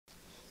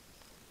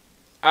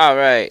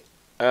Alright.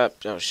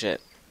 Oh shit.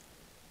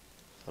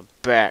 I'm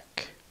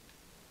back.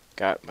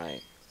 Got my...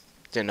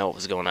 Didn't know what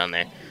was going on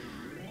there.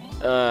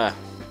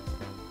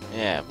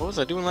 Yeah, what was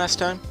I doing last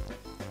time?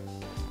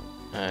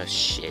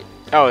 Shit.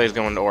 Oh, he's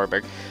going to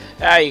Oreburgh.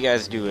 How you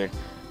guys doing?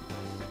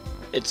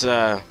 It's,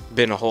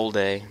 been a whole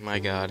day. My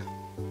god.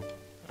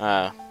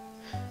 Man,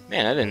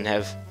 I didn't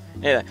have...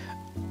 Yeah,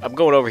 I'm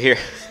going over here.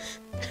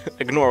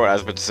 Ignore what I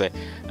was about to say.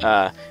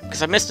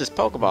 Because I missed this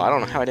Pokeball. I don't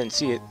know how I didn't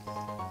see it.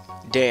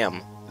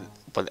 Damn.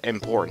 But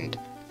important.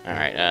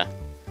 Alright,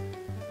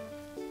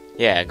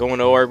 yeah, going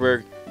to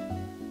Oreburgh.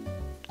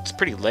 It's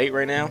pretty late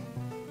right now.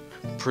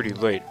 Pretty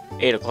late.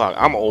 8 o'clock.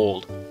 I'm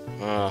old.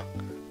 I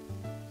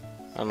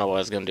don't know what I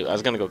was gonna do. I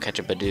was gonna go catch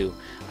a Badoo.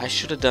 I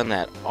should have done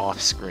that off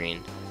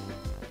screen.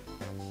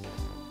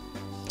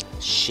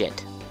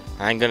 Shit.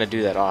 I'm gonna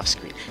do that off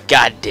screen.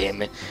 God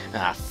damn it.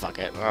 Ah, fuck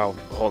it. Oh,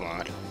 hold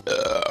on.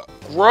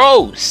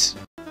 Gross!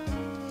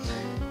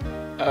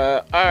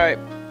 Alright.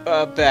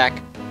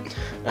 Back.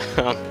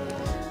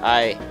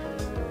 I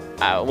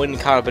went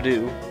and caught a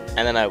Badoo,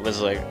 and then I was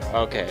like,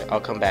 okay,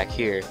 I'll come back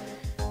here.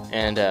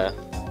 And,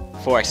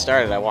 before I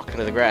started, I walked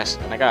into the grass,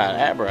 and I got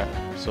an Abra.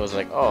 So I was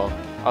like, oh,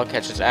 I'll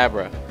catch this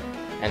Abra.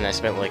 And I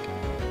spent, like,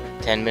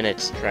 10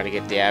 minutes trying to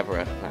get the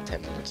Abra. Not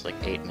 10 minutes, like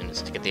 8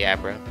 minutes to get the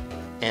Abra.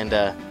 And,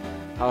 I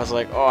was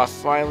like, oh, I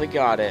finally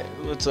got it.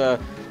 It's, blah,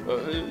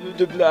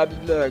 blah,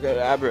 blah, got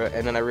Abra.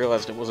 And then I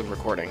realized it wasn't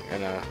recording.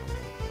 And,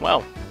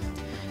 well,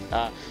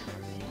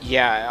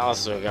 yeah, I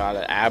also got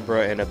an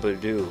Abra and a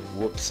Badoo.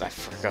 Whoops, I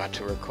forgot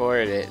to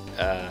record it.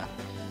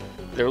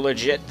 They're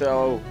legit,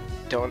 though.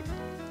 Don't...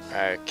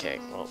 Okay,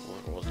 well,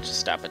 we'll just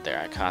stop it there.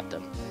 I caught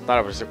them. Thought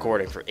I was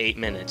recording for 8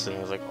 minutes, and I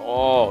was like,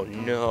 oh,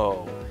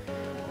 no.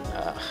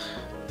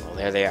 Well,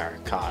 there they are.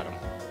 Caught them.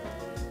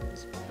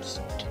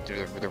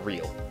 They're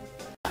real.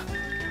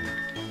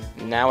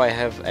 Now I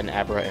have an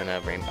Abra and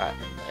a Rainbow.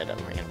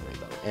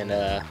 And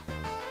a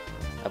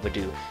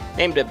Badoo.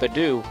 Named it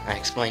Badoo, I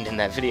explained in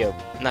that video.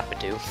 Not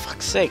Badoo,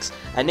 fuck's sakes.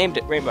 I named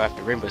it Rainbow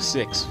after Rainbow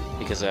Six,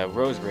 because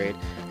Rose Raid.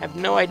 I have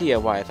no idea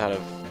why I thought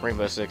of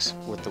Rainbow Six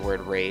with the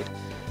word raid.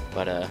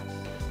 But, I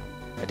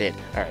did.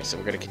 Alright, so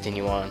we're gonna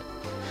continue on.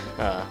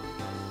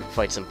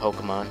 Fight some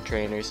Pokemon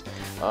trainers.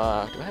 Do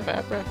I have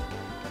Abra?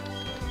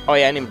 Oh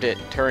yeah, I named it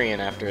Turian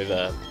after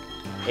the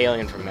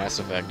alien from Mass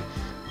Effect.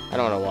 I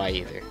don't know why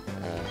either.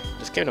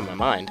 Just came to my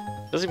mind.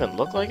 Doesn't even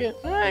look like it?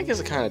 I guess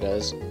it kinda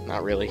does.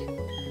 Not really.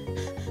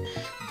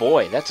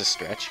 Boy, that's a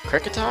stretch.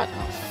 Kricketot?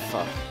 Oh,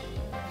 fuck.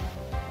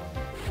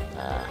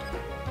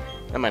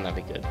 That might not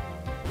be good.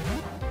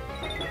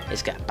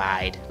 It's got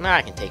bide. Nah,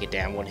 I can take it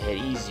down one hit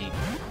easy.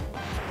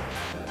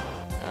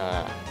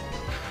 Hold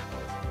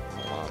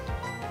on.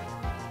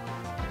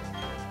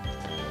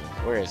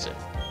 Where is it?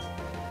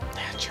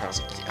 Charles,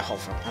 hold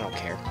on, I don't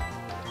care.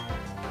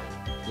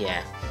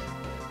 Yeah.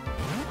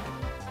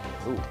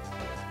 Ooh.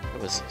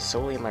 It was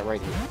solely in my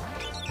right ear.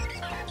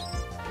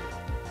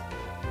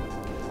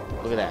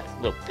 Look at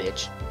that, little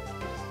bitch.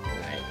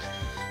 Alright.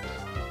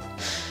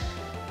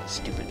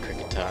 Stupid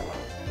Kricketot.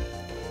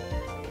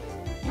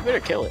 You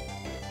better kill it.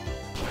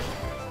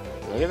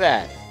 Look at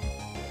that.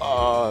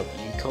 Oh,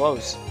 you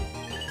close.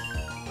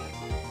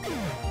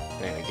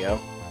 There we go.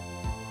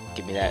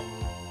 Give me that.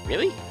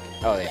 Really?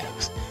 Oh, yeah.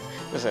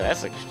 Listen,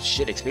 that's a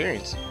shit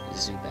experience.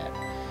 Zubat.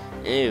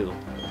 Ew.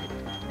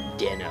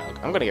 Denog.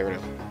 I'm gonna get rid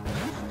of him.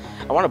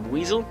 I want a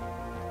Weasel,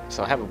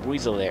 so I have a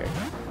Weasel there.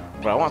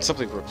 But I want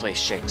something to replace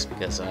Shinx,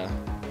 because,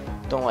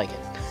 don't like it.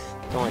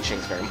 Don't like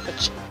Shinx very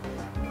much.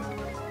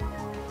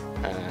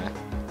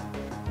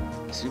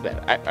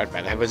 Zubat. I'd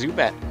rather have a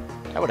Zubat.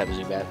 I would have a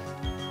Zubat.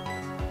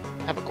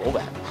 I have a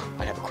Golbat.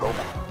 I'd have a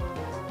Crobat.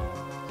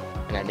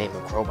 And I name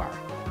him Crowbar.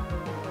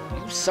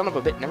 You son of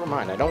a bit. Never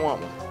mind. I don't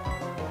want one.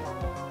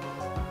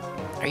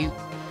 Are you...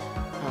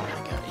 Oh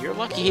my god. You're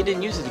lucky he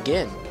didn't use it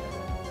again.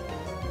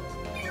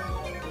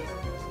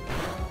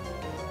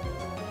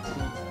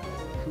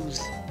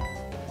 Who's...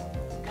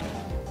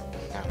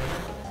 Oh.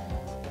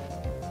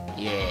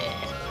 Yeah.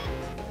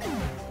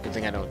 Good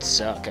thing I don't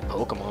suck at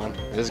Pokemon.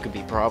 This could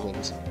be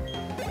problems.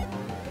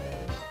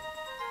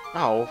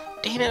 Oh,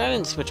 damn it, I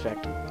didn't switch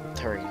back to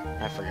Turian.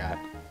 I forgot.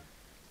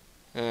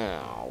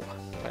 Oh,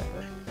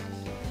 whatever.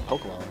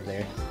 Pokemon over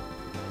there.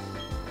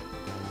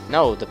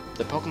 No, the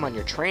Pokemon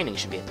you're training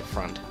should be at the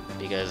front,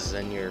 because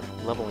then you're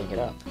leveling it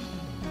up.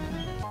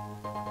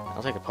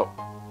 I'll take a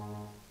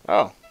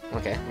Oh,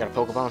 okay. Got a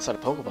Pokeball inside a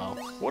Pokeball.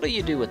 What do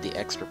you do with the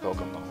extra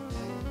Pokeball?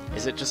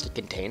 Is it just a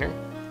container?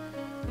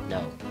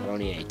 No, I don't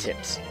need any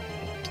tips.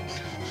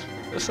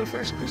 That's the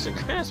first person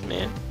grass,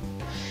 man.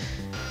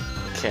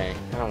 Okay,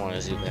 I don't want a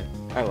Zubat.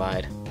 I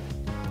lied.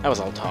 That was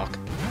all talk.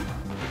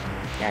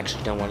 I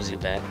actually don't want a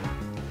Zubat.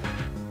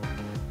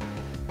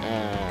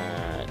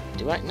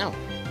 Do I? No.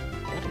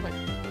 What do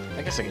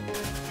I guess I could...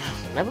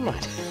 Never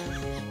mind.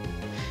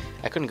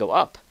 I couldn't go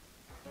up.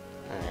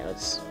 Alright,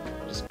 let's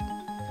just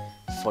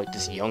fight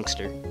this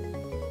youngster.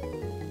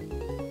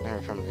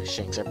 Never from the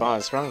Shinx. Our bond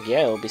is strong?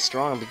 Yeah, it'll be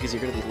strong because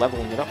you're gonna be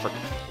leveling it up for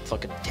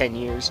fucking 10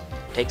 years.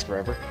 Takes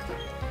forever.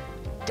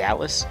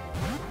 Dallas?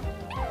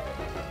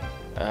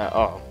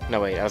 Oh, no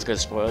wait, I was gonna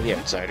spoil the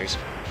Outsiders.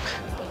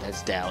 But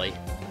that's Dally.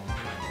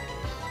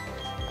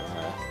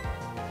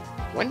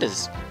 When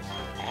does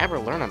Abra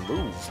learn a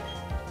move?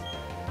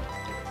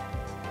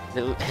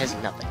 It has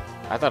nothing.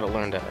 I thought it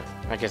learned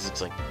I guess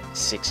it's like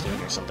 16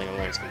 or something, it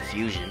learns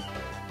Confusion.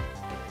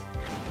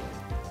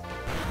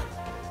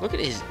 Look at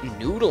his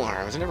noodle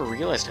arms, I never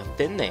realized how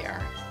thin they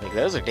are. Like,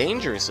 those are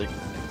dangerous. Like,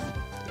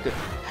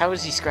 how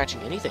is he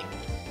scratching anything?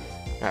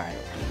 Alright,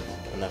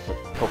 enough with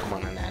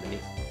Pokemon Anatomy.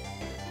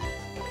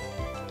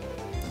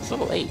 It's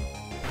level 8.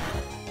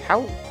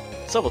 How?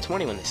 It's level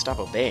 20 when they stop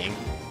obeying.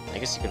 I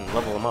guess you can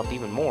level them up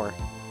even more.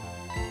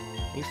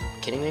 Are you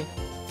kidding me?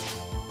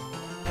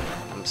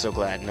 I'm so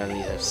glad none of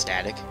these have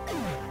static.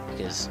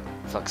 Because,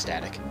 fuck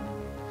static.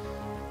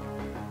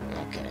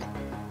 Okay.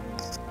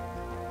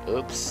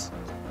 Oops.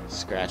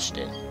 Scratched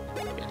it.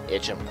 Got an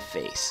itch on my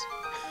face.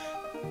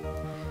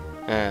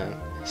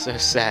 So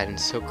sad and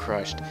so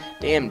crushed.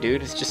 Damn,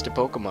 dude, it's just a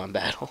Pokemon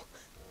battle.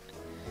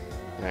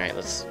 Alright,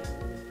 let's...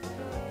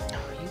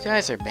 Oh, you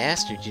guys are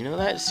bastards, you know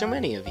that? There's so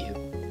many of you.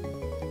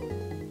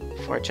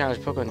 Before I challenge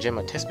Pokemon Gym,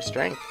 I'll test my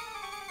strength.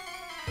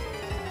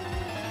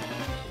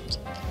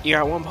 You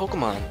got one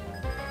Pokemon.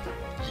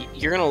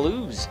 You're gonna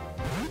lose.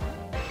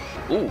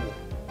 Ooh.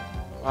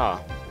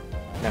 Oh.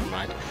 Never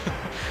mind.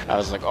 I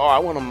was like, oh, I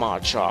want a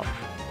Machop.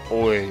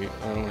 Oh wait,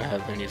 I don't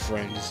have any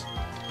friends.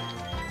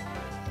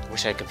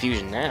 Wish I had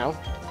Confusion now.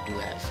 I do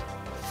have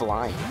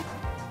Flying.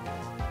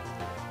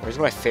 Where's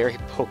my fairy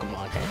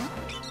Pokemon head?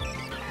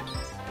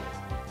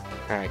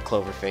 Alright,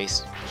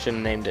 Cloverface.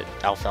 Shouldn't have named it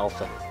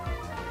Alfalfa.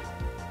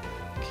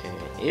 Okay.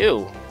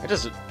 Ew. I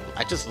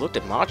just looked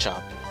at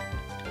Machop.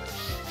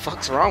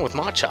 Fuck's wrong with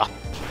Machop?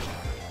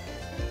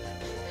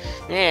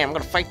 Yeah, I'm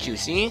gonna fight you,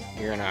 see?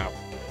 You're gonna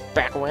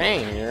back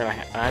away, and you're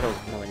gonna I don't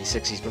know any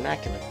 60s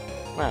vernacular.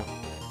 Wow,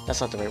 that's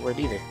not the right word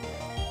either.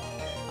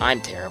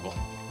 I'm terrible.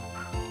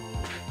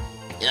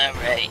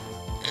 Alright.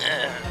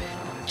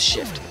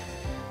 Shift.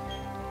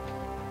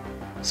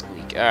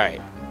 Squeak.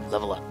 Alright.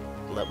 Level up.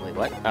 Wait,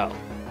 what? Oh.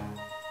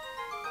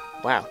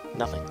 Wow,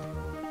 nothing.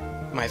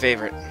 My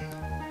favorite.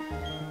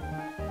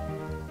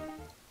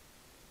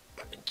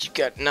 You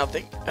got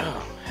nothing.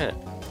 Oh, I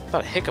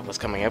thought a hiccup was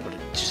coming out, but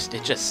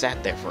it just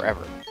sat there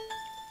forever.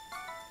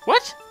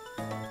 What?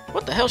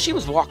 What the hell? She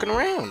was walking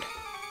around.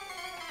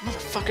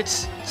 Motherfucking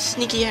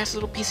sneaky ass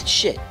little piece of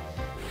shit.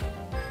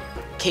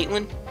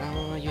 Caitlin?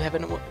 Oh, you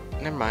haven't.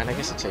 Never mind. I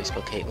guess that's how you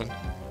spell Caitlin.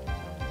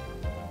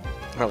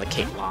 Or like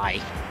Kate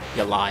Lie.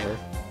 You liar.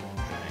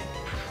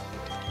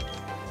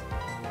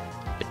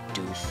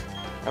 Bidoof.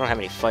 I don't have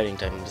any fighting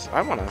types.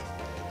 I wanna.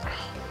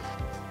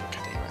 God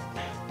damn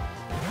it.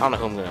 I don't know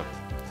who I'm gonna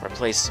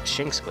replace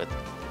Shinx with.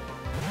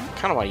 I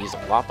kinda wanna use a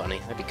Lopunny.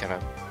 That'd be kinda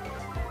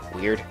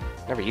weird.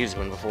 Never used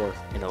one before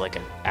in like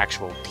an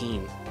actual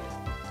team.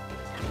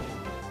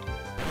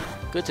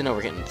 Good to know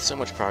we're getting so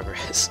much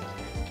progress.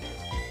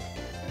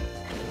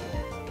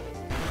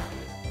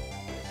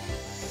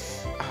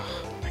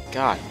 Oh my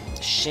god,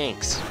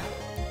 Shinx.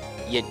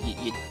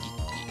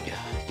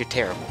 You're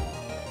terrible.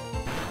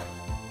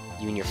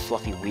 You and your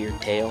fluffy weird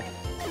tail.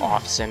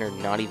 Off-center,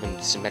 not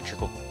even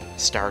symmetrical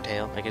star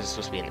tail. I guess it's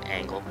supposed to be an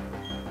angle.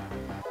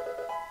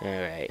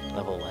 Alright,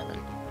 level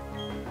 11.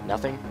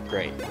 Nothing?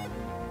 Great.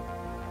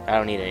 I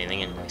don't need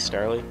anything anyway.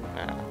 Starly?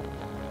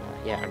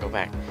 Yeah, I'll go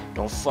back.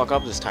 Don't fuck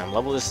up this time.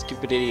 Level this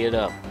stupid idiot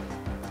up.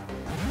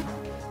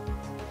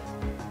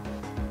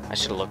 I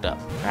should have looked up.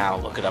 I'll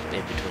look it up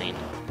in between.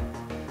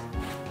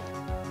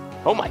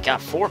 Oh my god,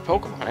 4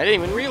 Pokemon. I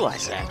didn't even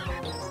realize that.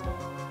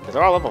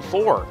 They're all level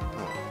 4.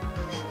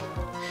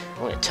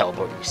 I'm gonna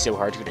teleport you so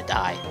hard you're gonna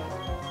die.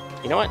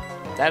 You know what?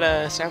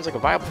 That sounds like a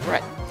viable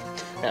threat.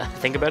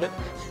 Think about it.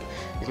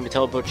 You're gonna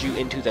teleport you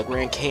into the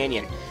Grand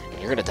Canyon, and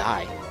you're gonna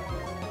die.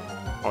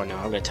 Oh no,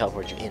 I'm gonna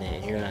teleport you in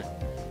it, and you're gonna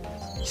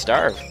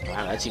starve.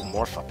 Wow, that's even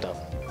more fucked up.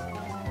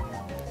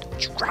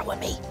 Don't you growl at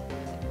me.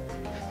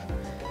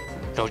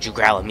 Don't you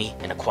growl at me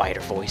in a quieter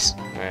voice.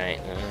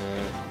 Alright,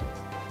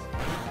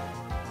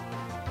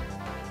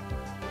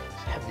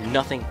 I have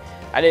nothing.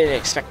 I didn't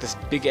expect this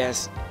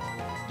big-ass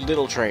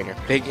little trainer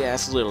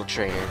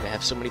to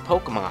have so many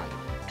Pokemon.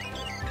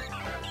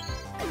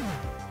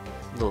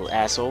 Little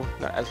asshole.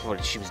 No, that's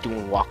what she was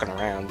doing, walking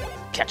around,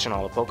 catching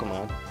all the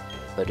Pokemon.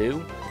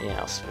 Badoo? Yeah,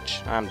 I'll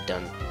switch. I'm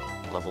done.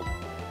 Level.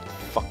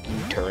 Fuck you,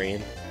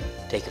 Turian.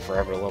 Take it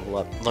forever to level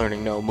up.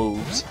 Learning no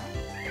moves.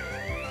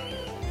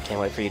 Can't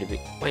wait for you to be.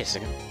 Wait a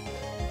second.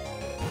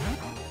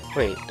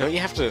 Wait, don't you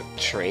have to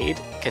trade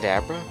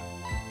Kadabra?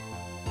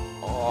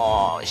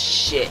 Oh,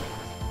 shit.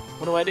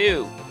 What do I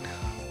do?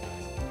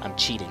 I'm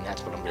cheating,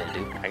 that's what I'm gonna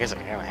do. I guess I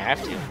kinda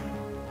have to.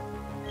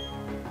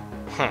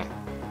 Huh.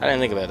 I didn't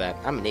think about that.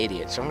 I'm an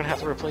idiot, so I'm gonna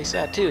have to replace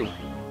that too.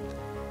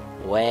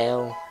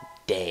 Well,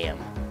 damn.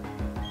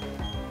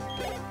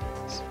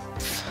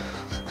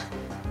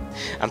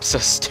 I'm so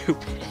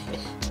stupid.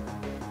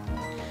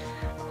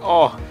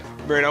 Oh,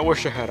 man, I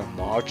wish I had a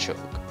Machop.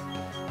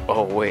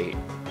 Oh, wait.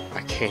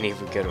 I can't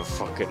even get a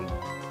fucking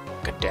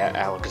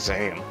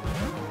Alakazam.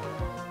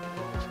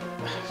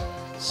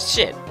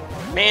 Shit.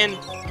 Man,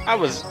 I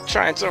was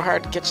trying so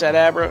hard to catch that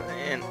Abra,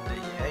 and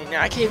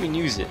I can't even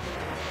use it.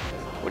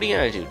 What are you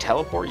gonna do?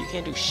 Teleport? You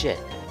can't do shit.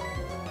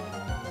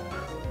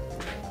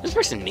 This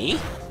person me?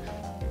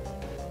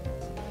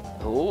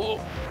 Oh,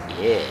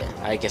 yeah.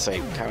 I guess I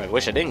kind of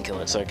wish I didn't kill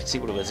it so I could see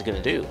what it was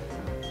gonna do.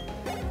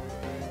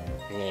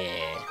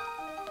 Yeah.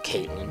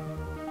 Caitlin.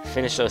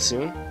 Finish so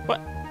soon?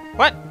 What?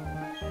 What?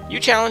 You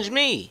challenged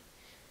me!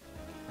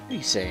 What are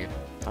you saying?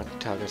 I'll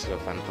tell her to go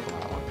find a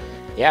Pokemon one.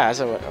 Yeah,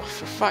 so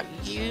for fuck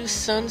you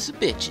sons of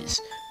bitches.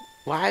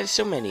 Why are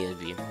so many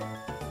of you?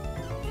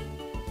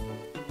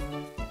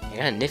 You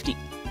got a nifty...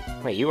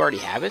 Wait, you already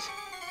have it?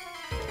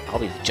 I'll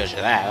be the judge of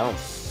that. I don't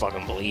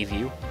fucking believe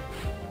you.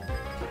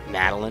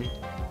 Madeline?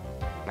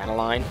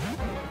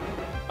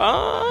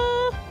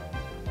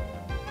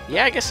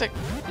 Yeah, I guess it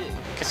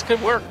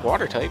could work.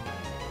 Water type.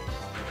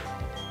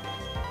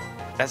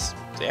 That's...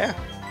 yeah.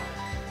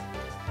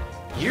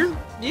 You're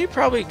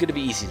probably gonna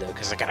be easy, though,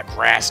 because I got a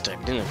grass type.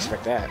 Didn't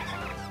expect that.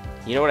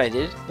 You know what I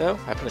did, though?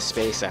 I put a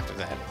space after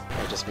that.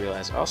 I just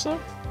realized. Also,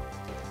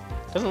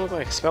 doesn't look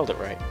like I spelled it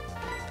right.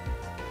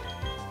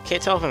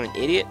 Can't tell if I'm an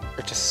idiot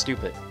or just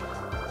stupid.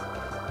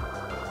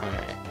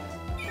 Alright.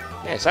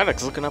 Yeah,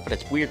 Psyduck's looking up at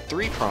its weird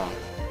 3-prong.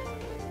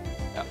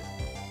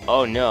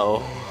 Oh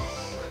no.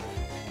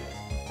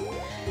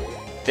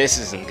 This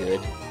isn't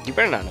good. You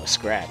better not know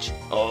Scratch.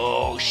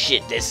 Oh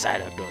shit, this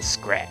Psyduck knows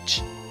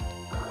Scratch.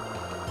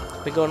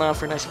 Been going on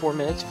for a nice 4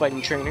 minutes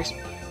fighting trainers.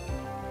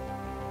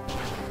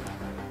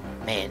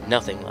 Man,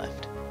 nothing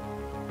left.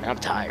 I'm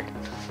tired.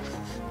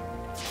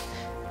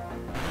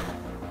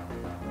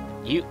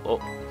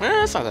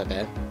 That's not that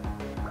bad.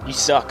 You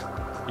suck.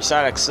 Your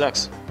Psyduck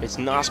sucks. Its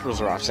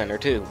nostrils are off center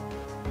too.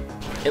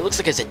 It looks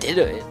like it's a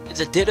ditto. It's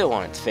a ditto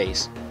on its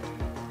face.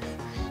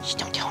 Just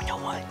don't tell no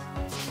one.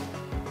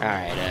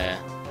 Alright,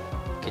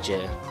 could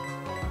you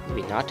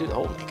maybe not do the...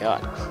 Oh my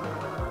god.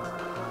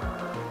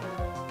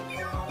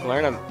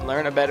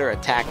 Learn a better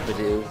attack,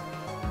 Badoo.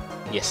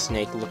 You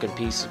snake-looking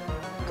piece of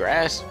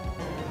grass.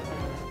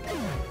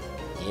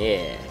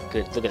 Yeah,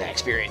 good. Look at that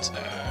experience.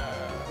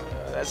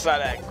 That's not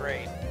that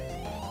great.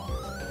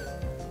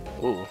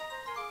 Ooh.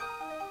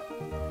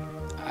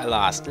 I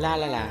lost. La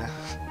la la.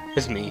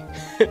 It's me.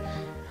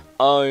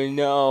 Oh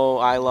no,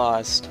 I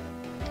lost.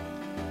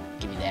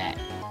 Give me that.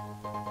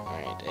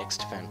 Alright, X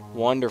defend.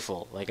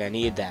 Wonderful. Like, I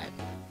need that.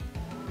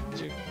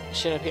 Is there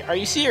shit up here? Are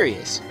you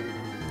serious?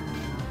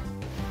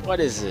 What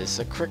is this?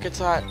 A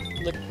Kricketot?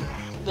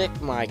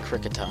 Lick my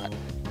Kricketot.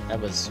 That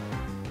was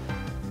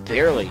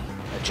barely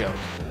a joke.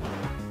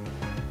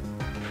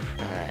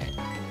 Alright.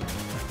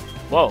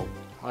 Whoa.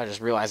 I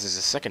just realized there's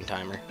a second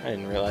timer. I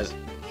didn't realize.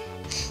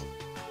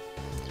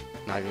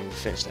 Not even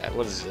finished that.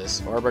 What is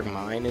this? Oreburgh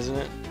Mine, isn't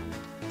it?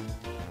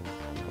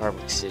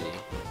 Oreburgh City.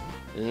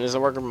 Isn't this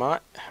Oreburgh Mine?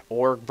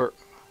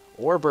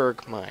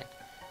 Oreburgh Mine.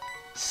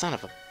 Son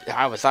of a...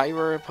 I thought you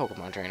were a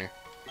Pokemon trainer.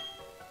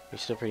 You're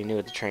still pretty new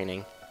at the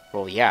training.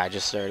 Well, yeah, I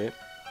just started.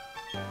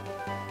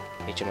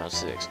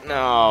 HML6.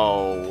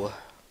 No!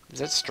 Is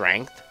that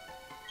Strength?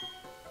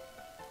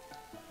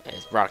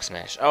 It's Rock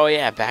Smash. Oh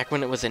yeah, back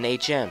when it was an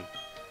HM.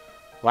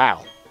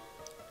 Wow.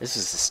 This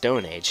is the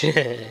Stone Age.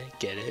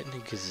 Get it?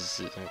 Because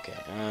this is... okay.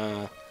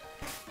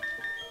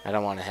 I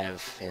don't want to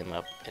have him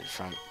up in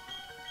front.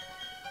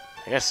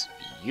 I guess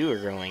you are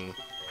going...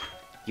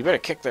 You better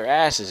kick their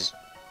asses.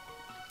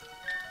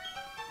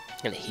 I'm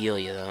gonna heal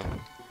you, though.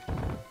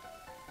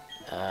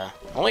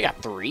 Only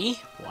got 3?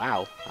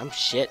 Wow, I'm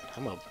shit.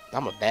 I'm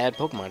a bad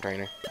Pokemon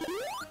trainer.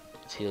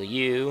 Let's heal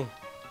you.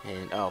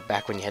 And, oh,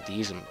 back when you had to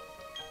use them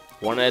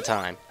one at a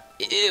time.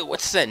 Ew,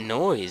 what's that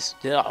noise?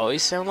 Did it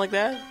always sound like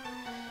that?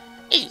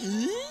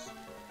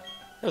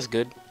 That was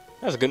good.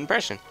 That was a good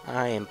impression.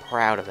 I am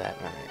proud of that.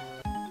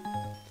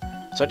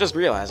 Alright. So I just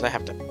realized I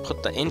have to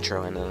put the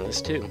intro in on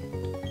this, too.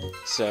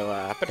 So,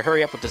 I better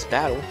hurry up with this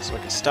battle so I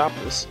can stop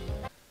this.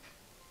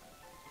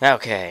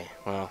 Okay,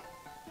 well,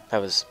 that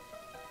was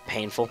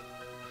painful.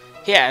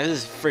 Yeah,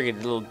 this is friggin'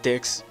 little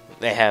dicks.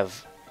 They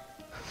have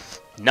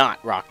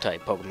not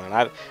rock-type Pokemon.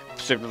 I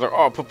said,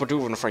 oh, put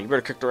Badoo in the front. You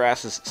better kick their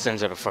asses.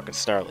 Sends out a fucking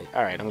Starly.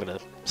 Alright, I'm gonna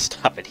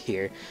stop it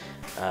here.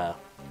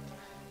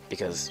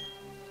 Because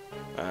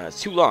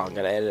it's too long.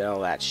 Gotta edit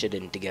all that shit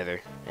in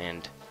together.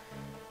 And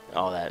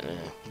all that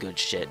good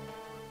shit.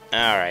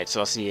 Alright, so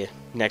I'll see you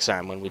next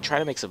time when we try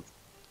to make some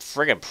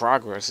friggin'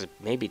 progress and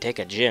maybe take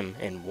a gym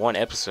in one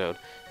episode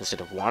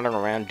instead of wandering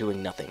around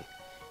doing nothing.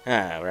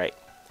 Alright.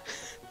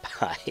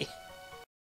 Bye.